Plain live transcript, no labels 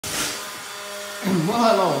Well,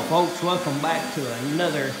 hello folks, welcome back to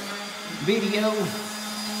another video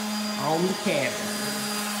on the cabin.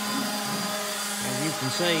 As you can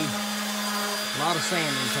see, a lot of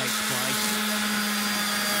sanding takes place.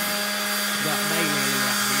 Got Bailey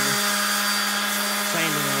right here,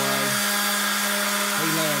 sanding away. He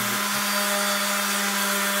loves it.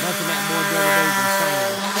 Nothing that boy ever do than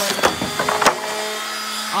sand.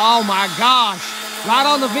 Oh my gosh, right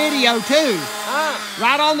on the video too.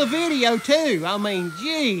 Right on the video too. I mean,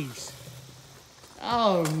 jeez.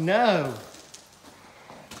 Oh no.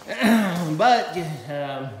 But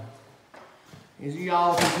as you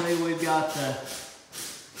all can see, we've got the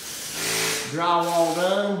drywall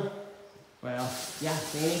done. Well, yeah,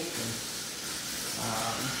 finished.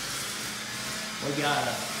 And, we got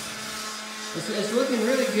it's looking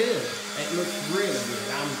really good. It looks really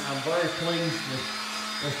good. I'm very pleased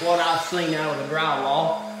with what I've seen out of the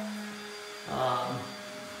drywall.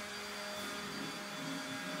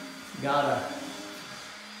 Got a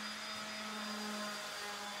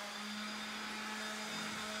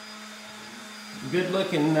good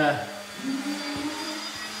looking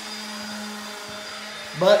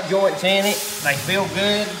butt joints in it. They feel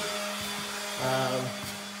good.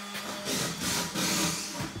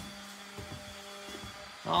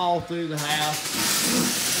 All through the house.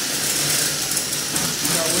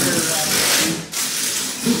 So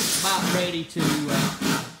we're about ready to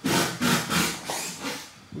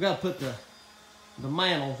we got to put the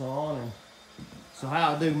mantles on, and so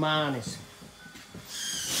how I do mine is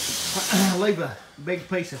I leave a big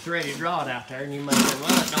piece of threaded rod out there, and you may say,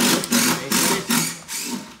 well, it don't look very big, but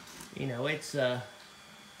it's, you know, it's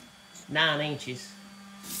 9 inches,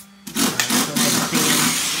 so maybe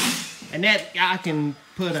 10, and that I can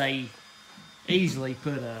easily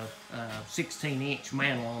put a 16-inch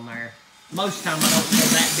mantle on there. Most of the time I don't go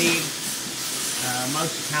that big.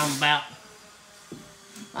 Most of the time about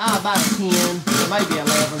a 10, maybe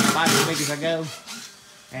 11, about as big as I go.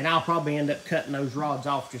 And I'll probably end up cutting those rods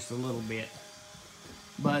off just a little bit.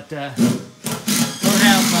 But we'll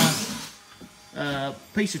have a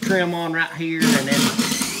piece of trim on right here, and then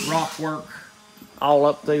rock work all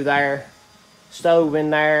up through there. Stove in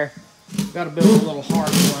there. Got to build a little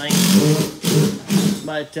hard plane.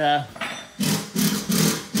 But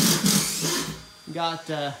got it's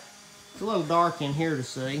a little dark in here to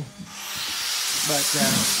see. But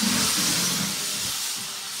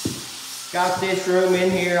got this room in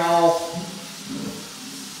here all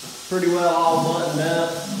pretty well all buttoned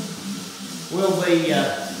up. We'll be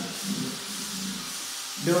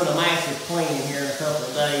doing a massive cleaning here in a couple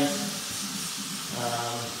of days.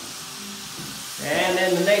 And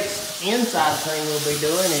then the next inside thing we'll be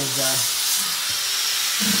doing is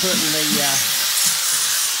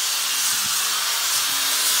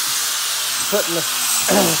putting the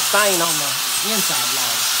stain on the inside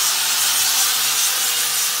log.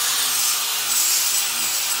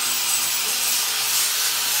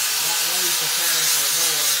 That way you prepare for a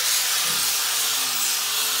door.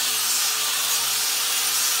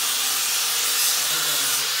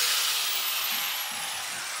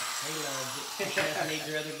 He loves it. That's what he'd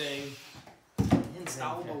rather do.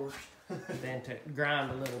 Install doors. Than to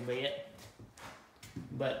grind a little bit.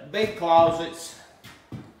 But big closets.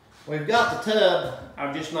 We've got the tub.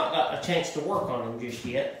 I've just not got a chance to work on them just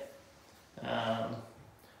yet.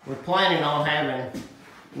 We're planning on having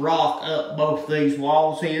rock up both these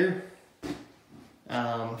walls here.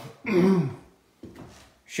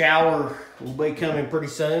 Shower will be coming pretty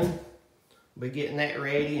soon. Be getting that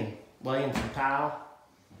ready and laying some tile.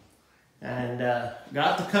 And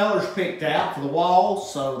got the colors picked out for the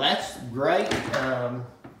walls, so that's great.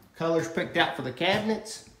 Colors picked out for the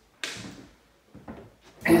cabinets.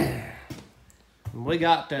 We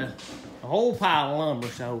got a whole pile of lumber,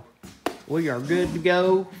 so we are good to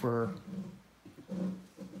go for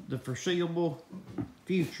the foreseeable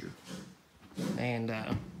future. And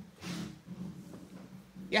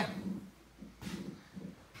yeah,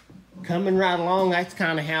 coming right along. That's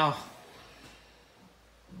kind of how.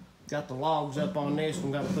 Got the logs up on this.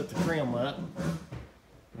 We're going to put the trim up.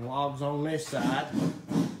 The logs on this side.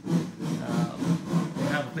 We'll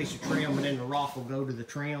have a piece of trim, and then the rock will go to the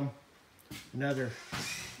trim. Another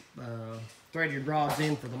threaded rods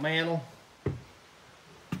in for the mantle.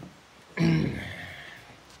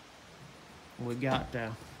 We got.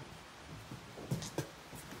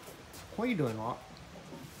 What are you doing, Locke?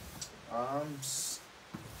 I'm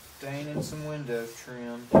staining some window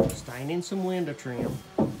trim. Staining some window trim.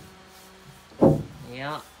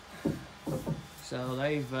 Yeah. So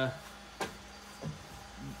they've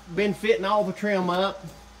been fitting all the trim up.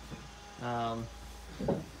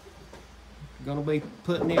 Gonna be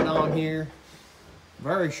putting it on here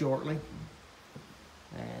very shortly.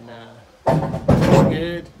 And looks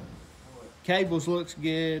good. Cables looks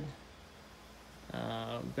good.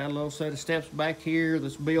 Got a little set of steps back here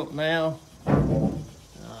that's built now.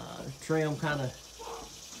 Trim kind of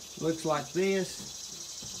looks like this.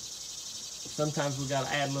 Sometimes we got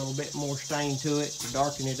to add a little bit more stain to it to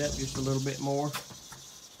darken it up just a little bit more.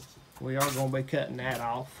 We are going to be cutting that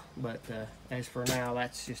off, but as for now,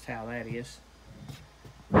 that's just how that is.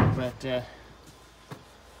 But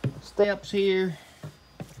steps here,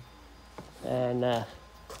 and this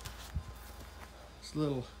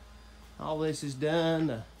little, all this is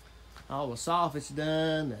done. All the soffit's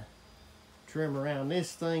done. The trim around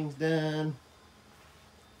this thing's done.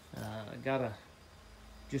 Got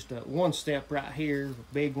just a one step right here,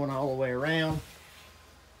 a big one all the way around.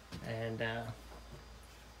 And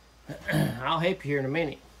I'll help you here in a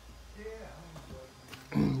minute.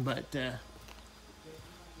 But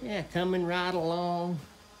yeah, coming right along.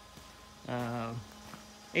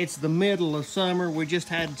 It's the middle of summer. We just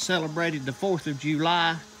had celebrated the 4th of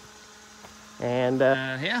July. And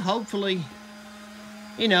yeah, hopefully,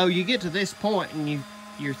 you know, you get to this point and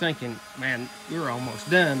you're thinking, man, we're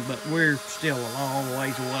almost done, but we're still a long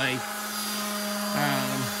ways away.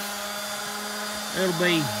 It'll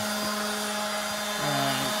be,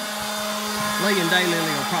 Lee and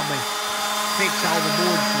Daylily will probably fix all the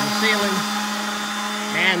boards from the ceiling,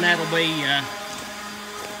 and that'll be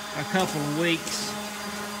a couple of weeks.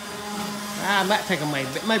 It might take them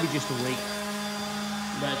maybe just a week.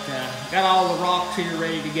 But got all the rocks here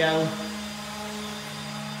ready to go.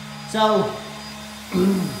 So,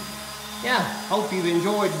 yeah, hope you've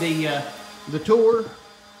enjoyed the tour.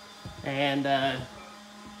 And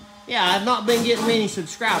yeah, I've not been getting many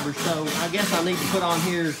subscribers, so I guess I need to put on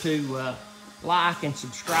here to like and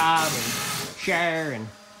subscribe and share and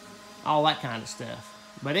all that kind of stuff.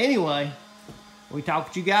 But anyway, we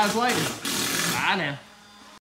talk to you guys later. Bye now.